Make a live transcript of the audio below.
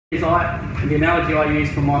The analogy I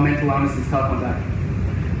use for my mental illness is taekwondo.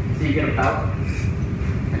 So you get a belt,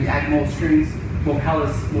 and you add more strings, more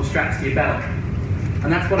colours, more straps to your belt.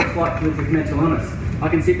 And that's what it's like to live with mental illness. I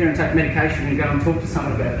can sit there and take medication and go and talk to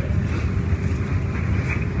someone about it.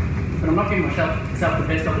 But I'm not giving myself the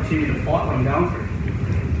best opportunity to fight what I'm going through.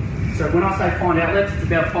 So when I say find outlets, it's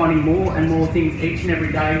about finding more and more things each and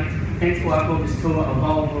every day. Hence why I call this tour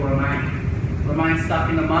Evolve or Remain. Remain stuck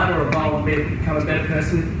in the mud or evolve and become a better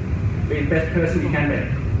person, be the best person you can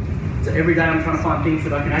be. So every day I'm trying to find things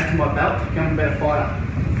that I can add to my belt to become a better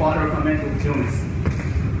fighter of my mental illness.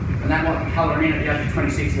 And that might be colouring in at the age of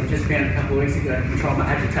 26, I just found a couple of weeks ago to control my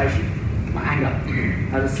agitation, my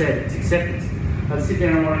anger. As I said, it's acceptance. I sit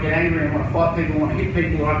there and I want to get angry and I want to fight people, I want to hit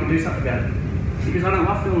people, or I can do something about it. Because I don't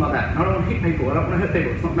like feeling like that. And I don't want to hit people, I don't want to hurt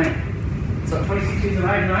people, it's not me. So at 26 years of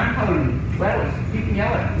age, and I am colouring flowers. You can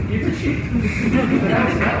yell at it, who gives a shit?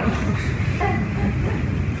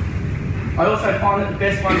 I also find that the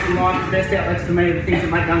best ones in life, the best outlets for me are the things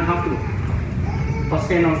that make you uncomfortable. If I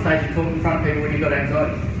stand on stage and talk in front of people when you've got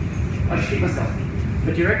anxiety, I shit myself.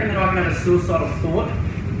 But do you reckon that I can have a suicidal thought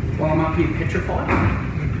while I'm up here petrified?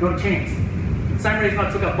 Not a chance. Same reason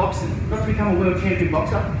I took up boxing, not to become a world champion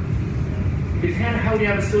boxer. Because how the hell do you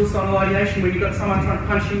have a suicidal ideation when you've got someone trying to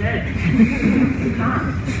punch you in the head? You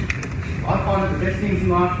can't. I find that the best things in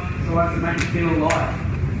life are the ones that make you feel alive.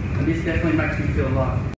 And this definitely makes me feel alive.